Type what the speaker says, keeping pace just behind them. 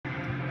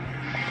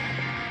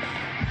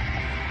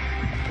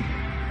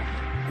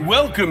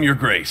Welcome, Your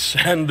Grace,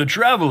 and the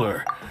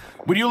Traveler.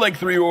 Would you like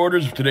 3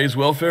 orders of today's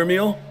welfare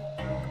meal?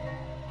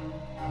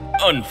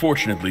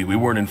 Unfortunately, we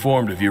weren't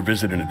informed of your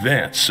visit in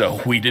advance,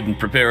 so we didn't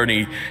prepare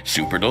any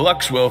super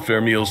deluxe welfare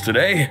meals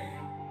today.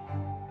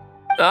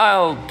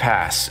 I'll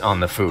pass on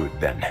the food,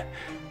 then.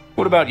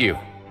 What about you?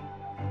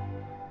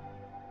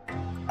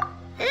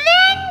 Then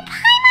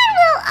Paimon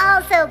will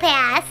also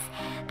pass.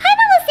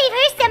 Paimon will save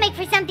her stomach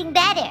for something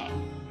better.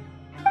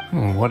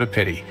 What a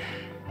pity.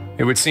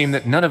 It would seem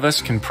that none of us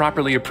can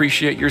properly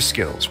appreciate your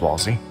skills,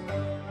 Walsey.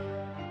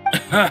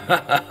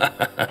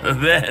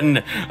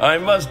 Then I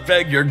must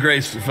beg Your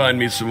Grace to find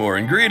me some more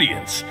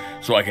ingredients,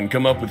 so I can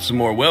come up with some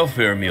more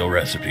welfare meal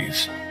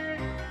recipes.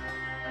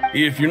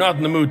 If you're not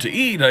in the mood to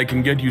eat, I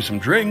can get you some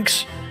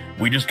drinks.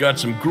 We just got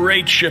some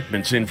great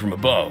shipments in from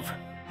above.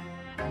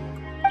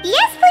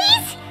 Yes,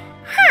 please?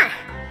 Huh.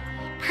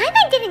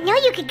 Paimon didn't know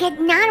you could get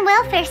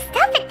non-welfare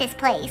stuff at this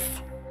place.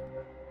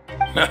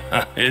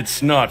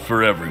 It's not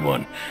for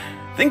everyone.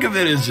 Think of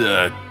it as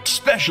a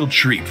special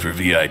treat for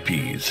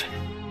VIPs.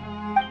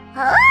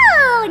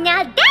 Oh,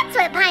 now that's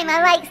what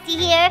Paimon likes to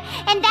hear.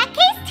 In that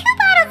case, 2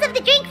 bottles of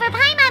the drink for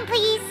Paimon,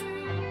 please.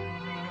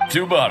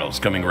 2 bottles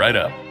coming right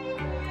up.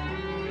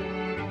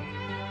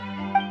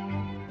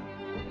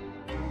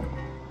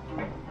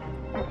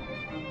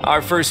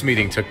 Our first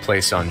meeting took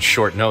place on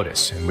short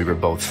notice, and we were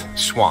both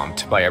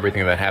swamped by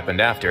everything that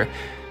happened after,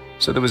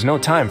 so there was no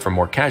time for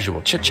more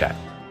casual chit-chat.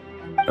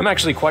 I'm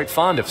actually quite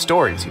fond of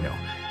stories, you know.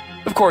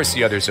 Of course,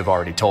 the others have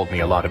already told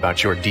me a lot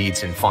about your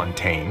deeds in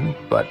Fontaine,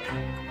 but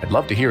I'd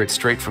love to hear it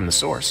straight from the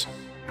source.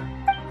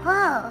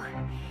 Whoa,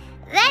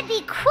 that'd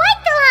be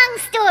quite the long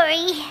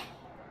story.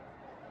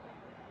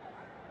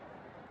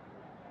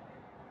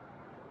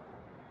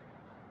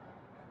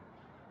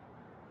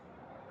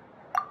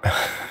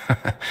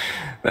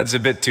 That's a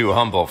bit too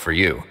humble for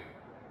you.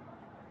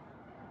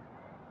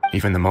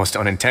 Even the most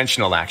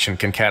unintentional action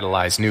can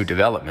catalyze new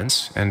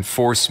developments and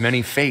force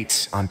many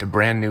fates onto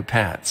brand new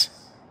paths.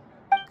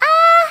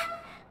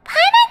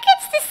 Paimon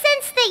gets the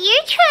sense that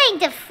you're trying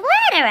to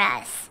flatter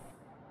us.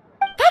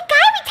 That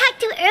guy we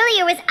talked to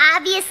earlier was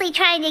obviously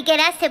trying to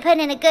get us to put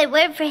in a good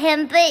word for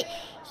him, but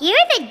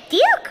you're the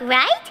Duke,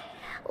 right?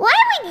 Why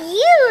would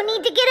you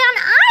need to get on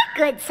our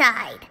good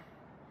side?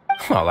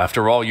 Well,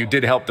 after all, you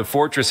did help the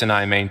fortress and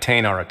I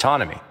maintain our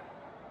autonomy.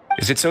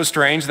 Is it so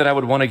strange that I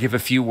would want to give a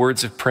few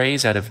words of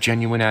praise out of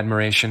genuine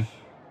admiration?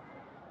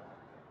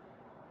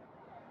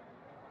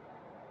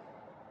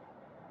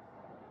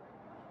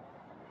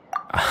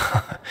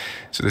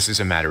 So this is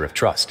a matter of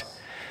trust.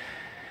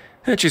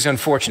 Which is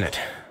unfortunate,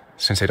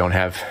 since I don't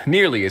have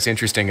nearly as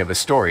interesting of a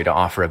story to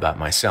offer about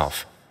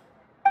myself.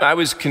 I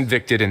was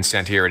convicted and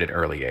sent here at an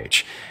early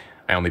age.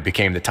 I only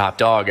became the top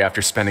dog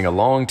after spending a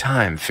long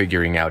time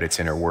figuring out its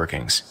inner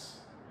workings.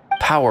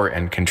 Power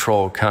and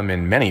control come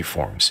in many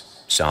forms.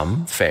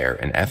 Some fair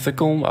and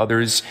ethical,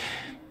 others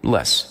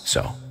less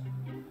so.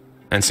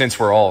 And since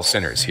we're all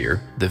sinners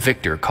here, the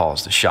victor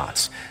calls the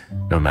shots,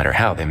 no matter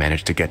how they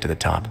manage to get to the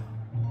top.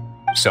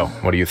 So,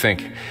 what do you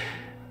think?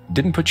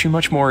 Didn't put you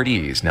much more at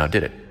ease, now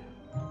did it?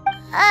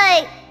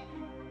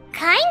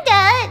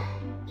 Kinda.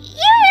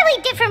 You're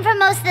really different from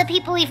most of the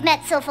people we've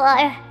met so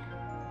far.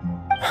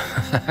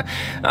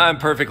 I'm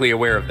perfectly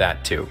aware of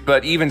that too,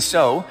 but even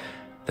so,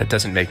 that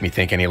doesn't make me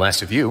think any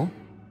less of you.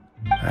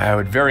 I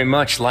would very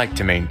much like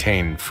to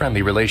maintain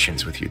friendly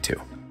relations with you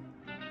two.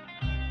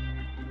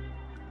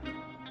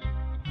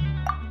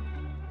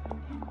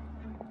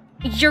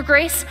 Your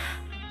Grace,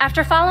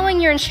 after following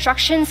your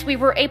instructions, we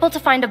were able to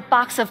find a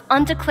box of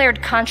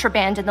undeclared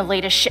contraband in the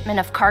latest shipment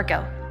of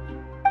cargo.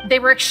 They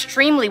were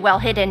extremely well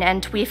hidden,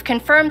 and we've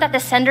confirmed that the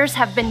senders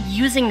have been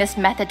using this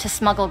method to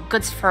smuggle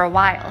goods for a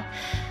while.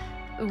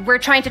 We're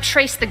trying to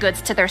trace the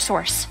goods to their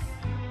source.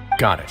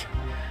 Got it.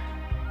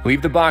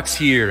 Leave the box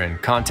here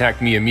and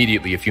contact me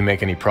immediately if you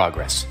make any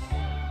progress.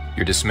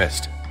 You're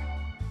dismissed.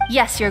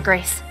 Yes, Your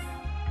Grace.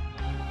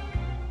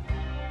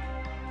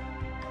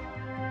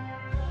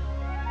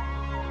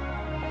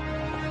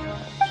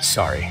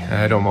 Sorry,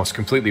 I'd almost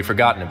completely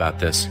forgotten about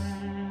this.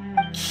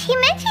 She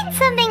mentioned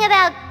something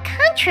about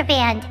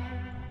contraband.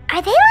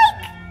 Are they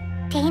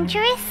like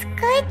dangerous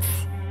goods?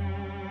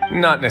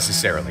 Not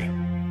necessarily.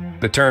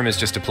 The term is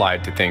just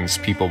applied to things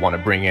people want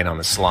to bring in on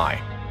the sly.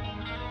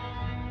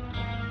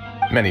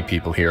 Many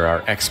people here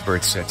are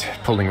experts at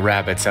pulling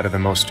rabbits out of the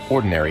most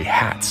ordinary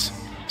hats,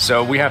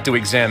 so we have to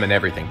examine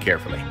everything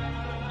carefully.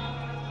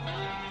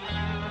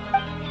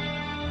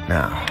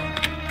 Now,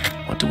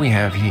 what do we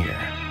have here?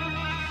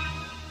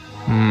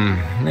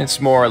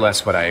 It's more or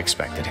less what I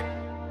expected.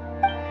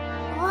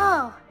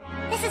 Whoa,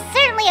 this is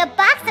certainly a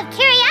box of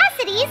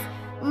curiosities.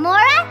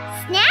 Mora,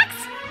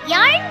 snacks,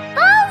 yarn,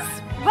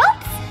 balls,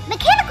 ropes,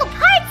 mechanical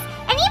parts,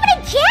 and even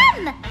a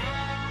gem!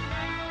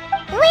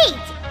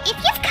 Wait, if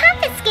you've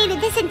confiscated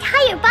this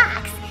entire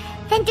box,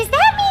 then does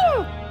that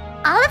mean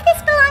all of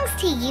this belongs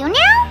to you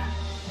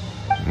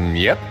now?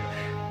 Yep.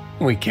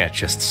 We can't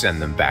just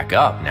send them back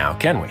up now,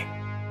 can we?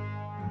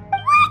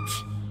 What?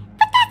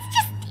 But that's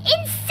just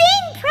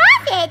insane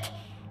profit!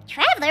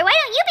 Traveler, why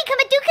don't you become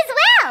a duke as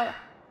well?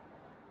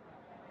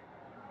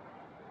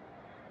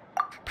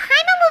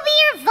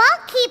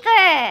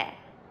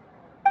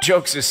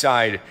 Jokes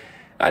aside,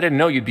 I didn't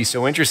know you'd be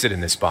so interested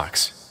in this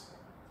box.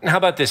 How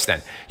about this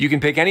then? You can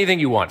pick anything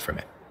you want from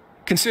it.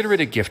 Consider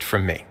it a gift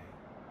from me.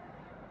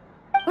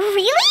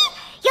 Really?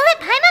 You'll let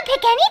Paimon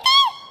pick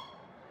anything?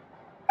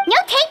 No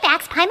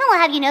takebacks. Paimon will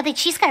have you know that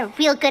she's got a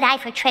real good eye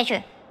for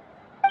treasure.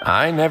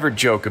 I never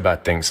joke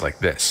about things like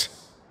this.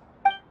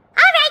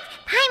 Alright,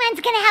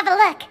 Paimon's gonna have a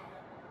look.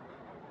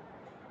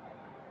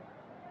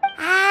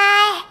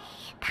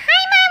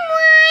 Paimon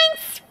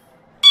wants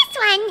this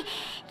one.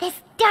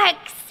 This dark,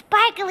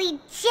 sparkly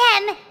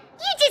gem.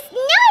 You just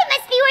know it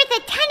must be worth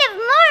a ton of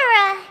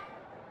mora.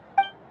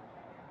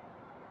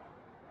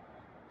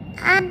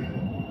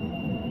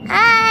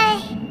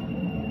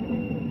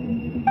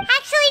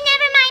 Actually,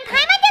 never mind.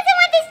 Paimon doesn't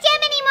want this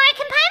gem anymore.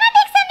 Can Paimon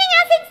pick something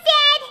else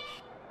instead?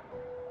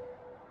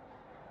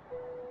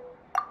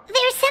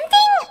 There's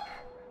something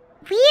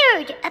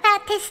weird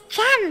about this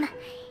gem.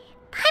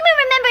 Paimon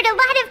remembered a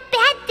lot of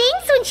bad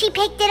things when she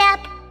picked it up.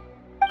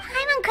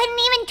 Paimon couldn't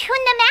even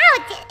tune them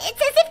out.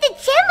 It's as if the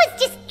gem was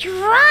just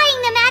drawing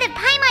them out of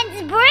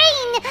Paimon's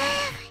brain.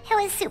 It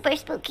was super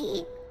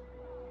spooky.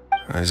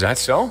 Is that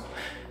so?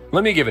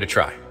 Let me give it a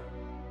try.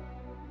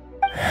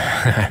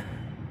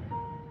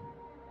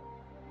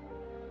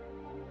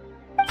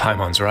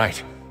 Paimon's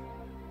right.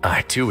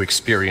 I too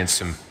experienced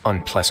some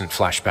unpleasant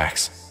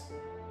flashbacks.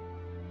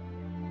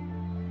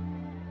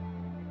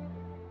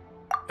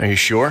 Are you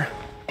sure?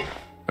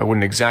 I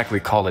wouldn't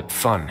exactly call it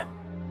fun.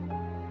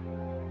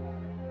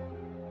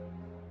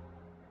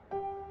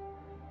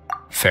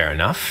 Fair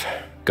enough.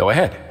 Go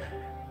ahead.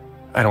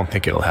 I don't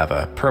think it'll have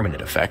a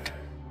permanent effect.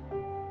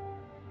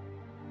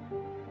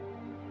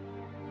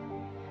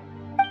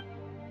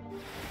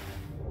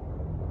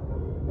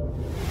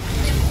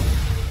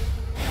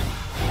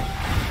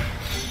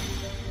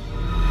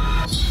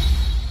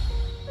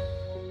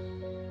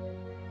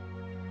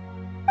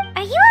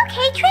 Are you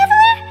okay,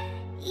 Traveler?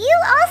 You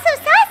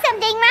also saw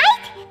something,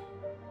 right?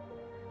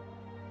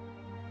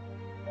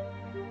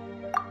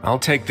 I'll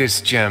take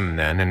this gem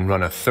then and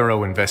run a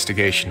thorough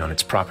investigation on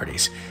its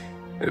properties.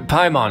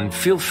 Paimon,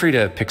 feel free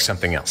to pick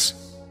something else.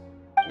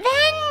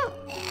 Then...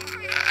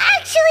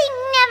 actually,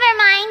 never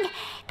mind.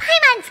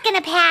 Paimon's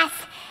gonna pass.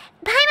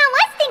 Paimon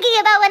was thinking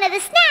about one of the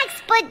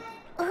snacks, but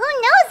who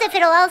knows if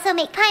it'll also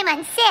make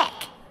Paimon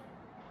sick.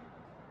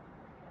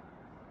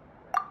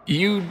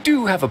 You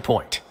do have a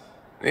point.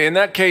 In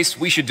that case,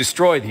 we should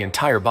destroy the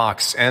entire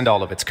box and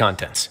all of its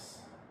contents.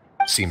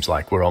 Seems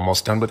like we're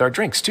almost done with our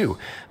drinks, too.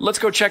 Let's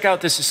go check out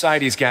the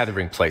Society's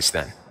gathering place,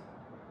 then.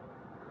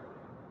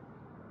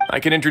 I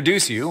can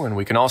introduce you, and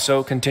we can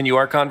also continue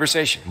our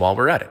conversation while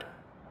we're at it.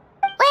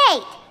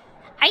 Wait,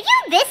 are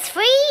you this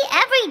free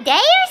every day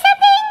or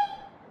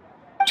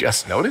something?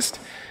 Just noticed?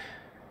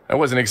 I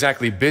wasn't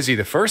exactly busy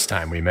the first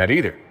time we met,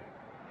 either.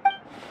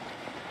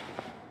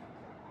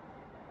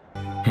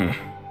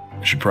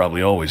 I should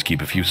probably always keep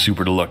a few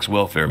super deluxe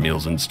welfare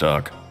meals in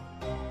stock.